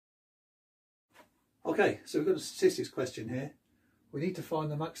Okay, so we've got a statistics question here. We need to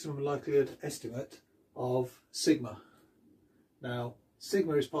find the maximum likelihood estimate of sigma. Now,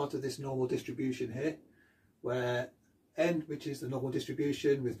 sigma is part of this normal distribution here, where n, which is the normal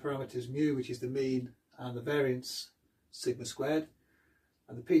distribution, with parameters mu, which is the mean, and the variance sigma squared,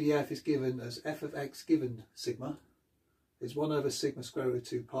 and the PDF is given as f of x given sigma is 1 over sigma square root of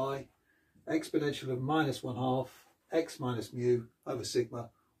 2 pi exponential of -1/2 x minus mu over sigma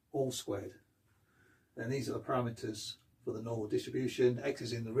all squared. And these are the parameters for the normal distribution. X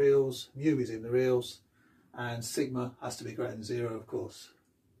is in the reals, mu is in the reals, and sigma has to be greater than 0, of course.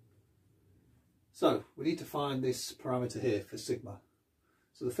 So we need to find this parameter here for sigma.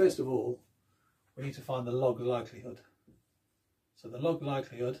 So first of all, we need to find the log likelihood. So the log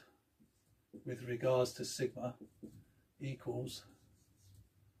likelihood with regards to sigma equals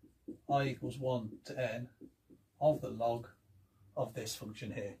I equals 1 to n of the log of this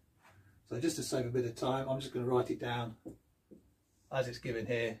function here. So just to save a bit of time, I'm just going to write it down as it's given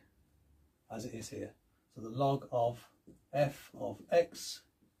here, as it is here. So the log of f of x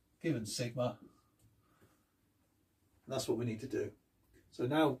given sigma, and that's what we need to do. So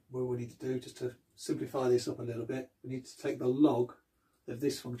now what we need to do, just to simplify this up a little bit, we need to take the log of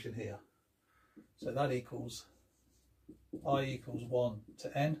this function here. So that equals I equals 1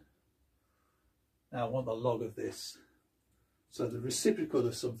 to n. Now I want the log of this. So the reciprocal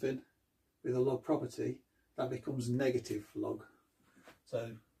of something with a log property, that becomes negative log.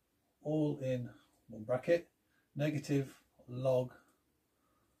 So all in one bracket, negative log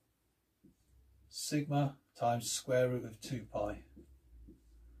sigma times square root of 2 pi.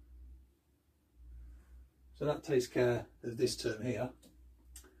 So that takes care of this term here.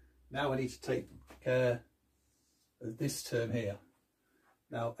 Now I need to take care of this term here.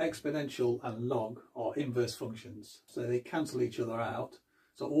 Now exponential and log are inverse functions, so they cancel each other out.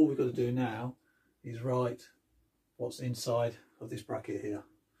 So all we've got to do now is write what's inside of this bracket here.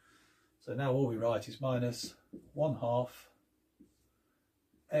 So now all we write is minus 1/2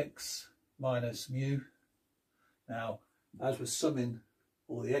 x minus mu. Now as we're summing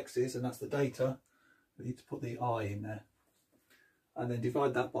all the x's, and that's the data, we need to put the I in there. And then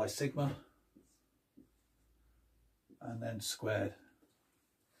divide that by sigma, and then squared.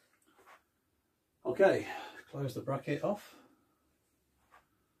 Okay, close the bracket off.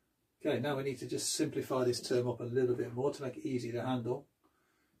 Okay, now we need to just simplify this term up a little bit more to make it easy to handle.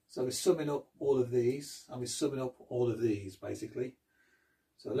 So we're summing up all of these, and we're summing up all of these basically.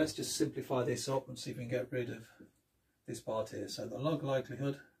 So let's just simplify this up and see if we can get rid of this part here. So the log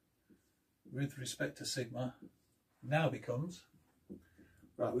likelihood with respect to sigma now becomes,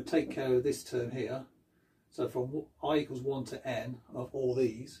 right, we'll take care of this term here. So from I equals 1 to n of all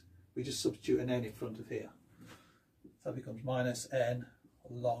these, we just substitute an n in front of here. So that becomes minus n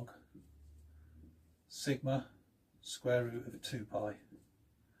log sigma square root of 2 pi.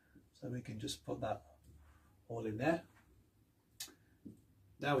 So we can just put that all in there.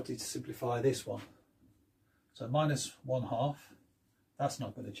 Now we need to simplify this one. So minus 1/2, that's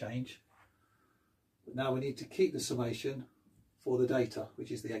not going to change. But now we need to keep the summation for the data,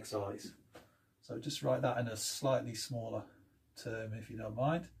 which is the xi's. So just write that in a slightly smaller term if you don't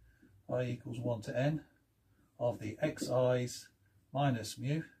mind. I equals 1 to n of the xi's minus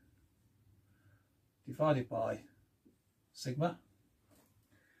mu divided by sigma,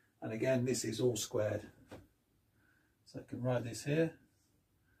 and again this is all squared. So I can write this here,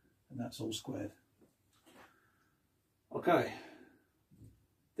 and that's all squared. Okay,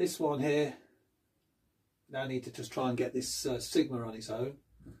 this one here, now I need to just try and get this sigma on its own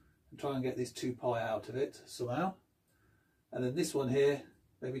and try and get this 2 pi out of it somehow. And then this one here,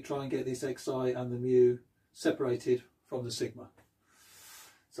 maybe try and get this xi and the mu separated from the sigma.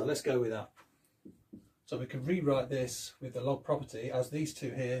 So let's go with that. So we can rewrite this with the log property as these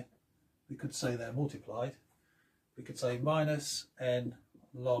two here, we could say they're multiplied. We could say minus n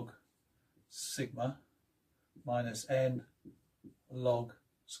log sigma minus n log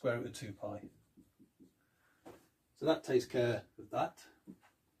square root of 2 pi. So that takes care of that.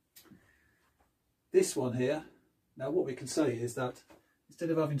 This one here, now what we can say is that instead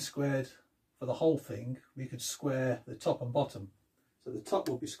of having squared for the whole thing, we could square the top and bottom. So the top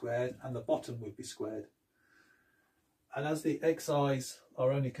would be squared and the bottom would be squared. And as the xi's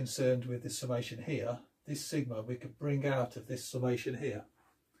are only concerned with this summation here, this sigma we could bring out of this summation here.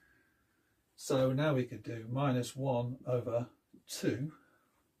 So now we could do minus 1 over 2,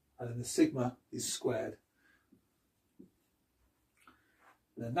 and then the sigma is squared.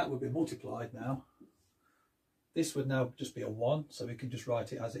 And then that would be multiplied now. This would now just be a 1, so we can just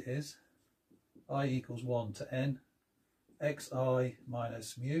write it as it is. I equals 1 to n xi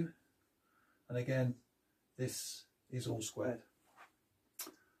minus mu, and again this is all squared.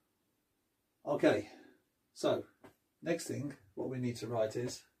 Okay, so next thing what we need to write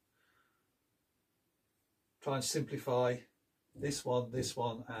is try and simplify this one,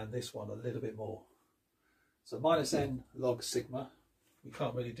 and this one a little bit more. So minus n log sigma, we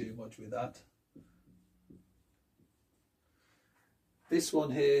can't really do much with that. This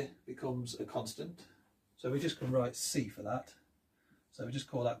one here becomes a constant, so we just can write c for that. So we just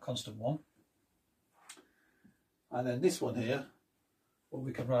call that constant 1. And then this one here, what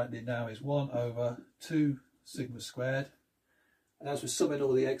we can write in now is 1 over 2 sigma squared. And as we're summing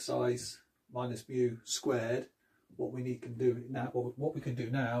all the xi's minus mu squared, what we can do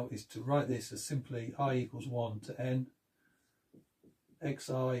now is to write this as simply I equals 1 to n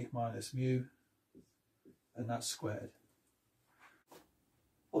xi minus mu, and that's squared.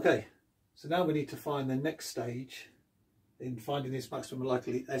 Okay, so now we need to find the next stage in finding this maximum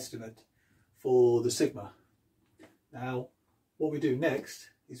likely estimate for the sigma. Now what we do next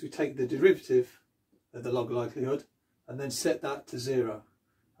is we take the derivative of the log likelihood and then set that to 0,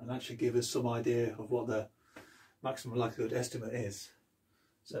 and that should give us some idea of what the maximum likelihood estimate is.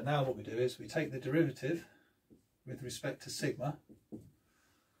 So now what we do is we take the derivative with respect to sigma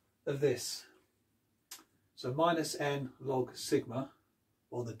of this. So minus n log sigma,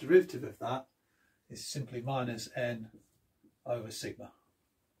 well, the derivative of that is simply minus n over sigma.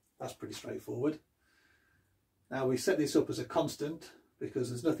 That's pretty straightforward. Now we set this up as a constant because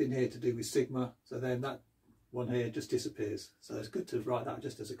there's nothing here to do with sigma, so then that one here just disappears. So it's good to write that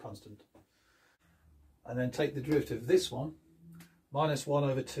just as a constant. And then take the derivative of this one, minus 1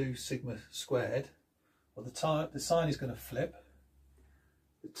 over 2 sigma squared. Well, the sign is going to flip.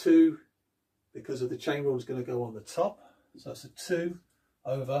 The 2, because of the chain rule, is going to go on the top. So it's a 2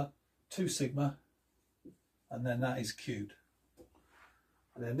 over 2 sigma, and then that is cubed.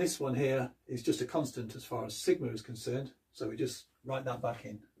 And then this one here is just a constant as far as sigma is concerned, so we just write that back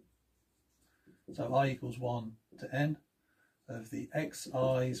in. So I equals 1 to n of the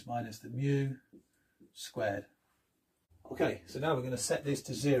xi's minus the mu squared. Okay, so now we're going to set this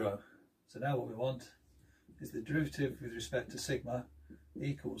to 0. So now what we want is the derivative with respect to sigma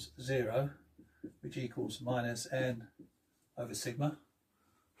equals 0, which equals minus n over sigma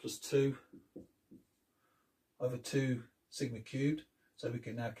plus 2 over 2 sigma cubed. So we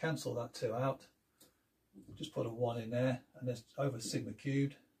can now cancel that 2 out, just put a 1 in there, and it's over sigma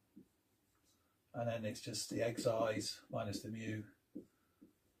cubed, and then it's just the xi's minus the mu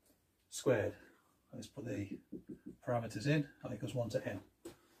squared. Let's put the parameters in. I equals 1 to n.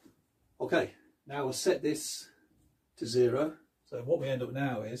 Okay, now we'll set this to 0. So what we end up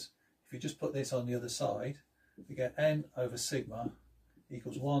now is, if you just put this on the other side, we get n over sigma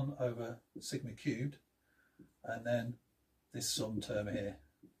equals 1 over sigma cubed, and then this sum term here.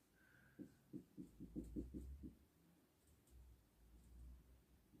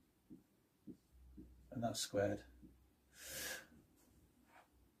 And that's squared.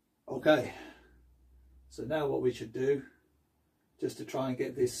 Okay, so now what we should do, just to try and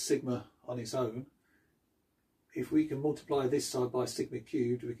get this sigma on its own, if we can multiply this side by sigma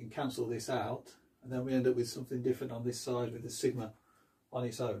cubed, we can cancel this out, and then we end up with something different on this side with the sigma on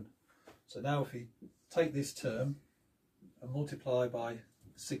its own. So now if we take this term and multiply by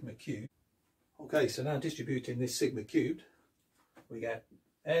sigma cubed, okay, so now distributing this sigma cubed, we get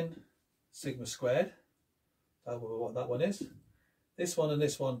n sigma squared. That's what that one is. This one and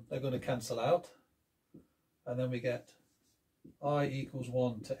this one are going to cancel out, and then we get I equals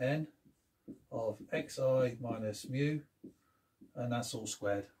 1 to n of xi minus mu, and that's all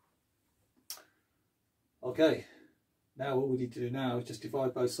squared. Okay, now what we need to do now is just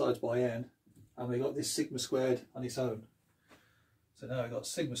divide both sides by n, and we got this sigma squared on its own. So now we've got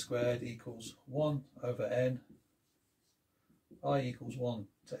sigma squared equals 1 over n, I equals 1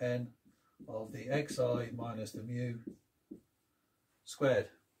 to n of the xi minus the mu squared.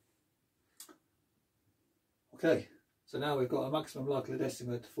 Okay, so now we've got a maximum likelihood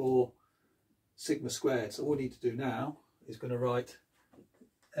estimate for sigma squared. So all we need to do now is going to write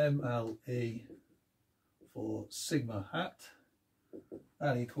MLE for sigma hat,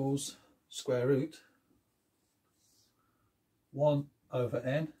 that equals square root 1 over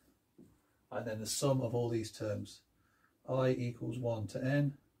n, and then the sum of all these terms, I equals 1 to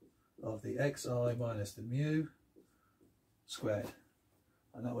n of the xi minus the mu squared,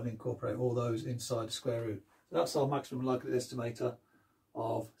 and that will incorporate all those inside the square root. So that's our maximum likelihood estimator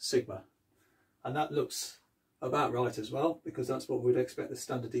of sigma, and that looks about right as well, because that's what we'd expect the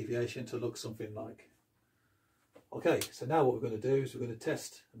standard deviation to look something like. Okay, so now what we're going to do is we're going to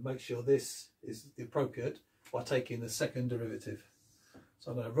test and make sure this is the appropriate by taking the second derivative.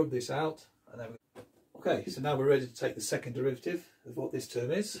 So I'm going to rub this out And then okay, so now we're ready to take the second derivative of what this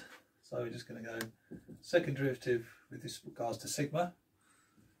term is. So we're just going to go second derivative with regards to sigma.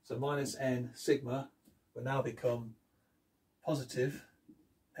 So minus n sigma will now become positive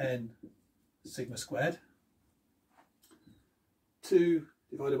n sigma squared. 2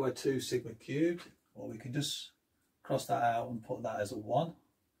 divided by 2 sigma cubed, or we can just cross that out and put that as a 1.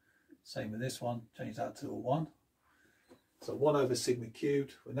 Same with this one, change that to a 1. So 1 over sigma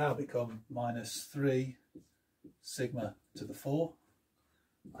cubed will now become minus 3 sigma to the 4.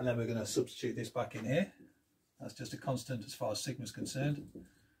 And then we're going to substitute this back in here. That's just a constant as far as sigma is concerned.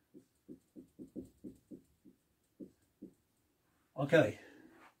 Okay,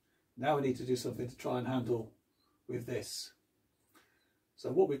 now we need to do something to try and handle with this. So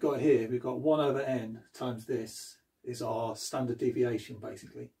what we've got here, we've got 1 over n times this is our standard deviation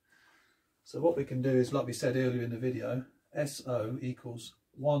basically. So what we can do is, like we said earlier in the video, SO equals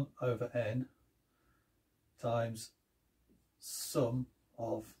 1 over n times sum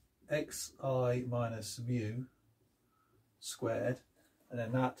of xi minus mu squared, and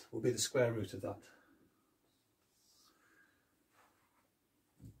then that will be the square root of that.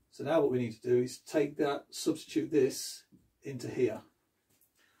 So now what we need to do is take that, substitute this into here,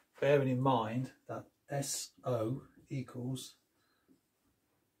 bearing in mind that SO equals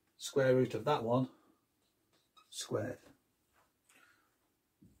square root of that one squared.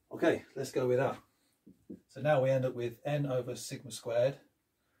 Okay, let's go with that. So now we end up with n over sigma squared.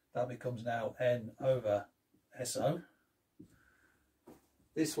 That becomes now n over SO.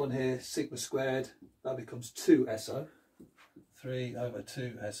 This one here, sigma squared, that becomes 2SO. 3 over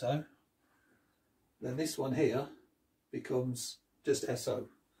 2SO. Then this one here becomes just SO.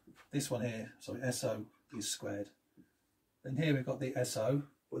 This one here, sorry, SO is squared. Then here we've got the SO,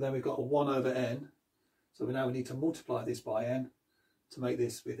 but then we've got a 1 over n. So we need to multiply this by n to make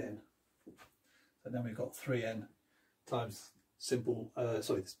this with n. And then we've got 3n times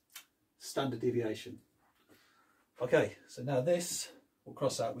standard deviation. Okay, so now this will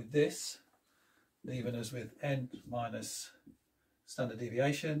cross out with this, leaving us with n minus standard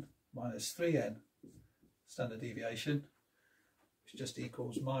deviation minus 3n standard deviation, which just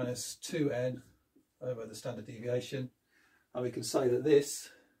equals minus 2n over the standard deviation. And we can say that this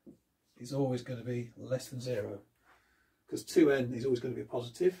is always going to be less than 0, because 2n is always going to be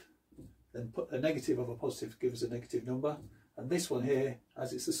positive. Then put a negative of a positive gives us a negative number, and this one here,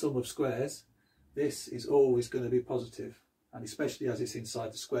 as it's the sum of squares, this is always going to be positive, and especially as it's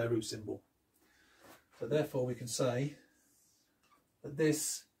inside the square root symbol. So therefore we can say that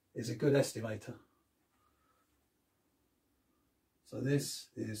this is a good estimator. So this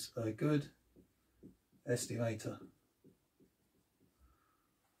is a good estimator.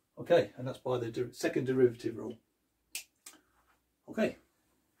 Okay, and that's by the second derivative rule. Okay.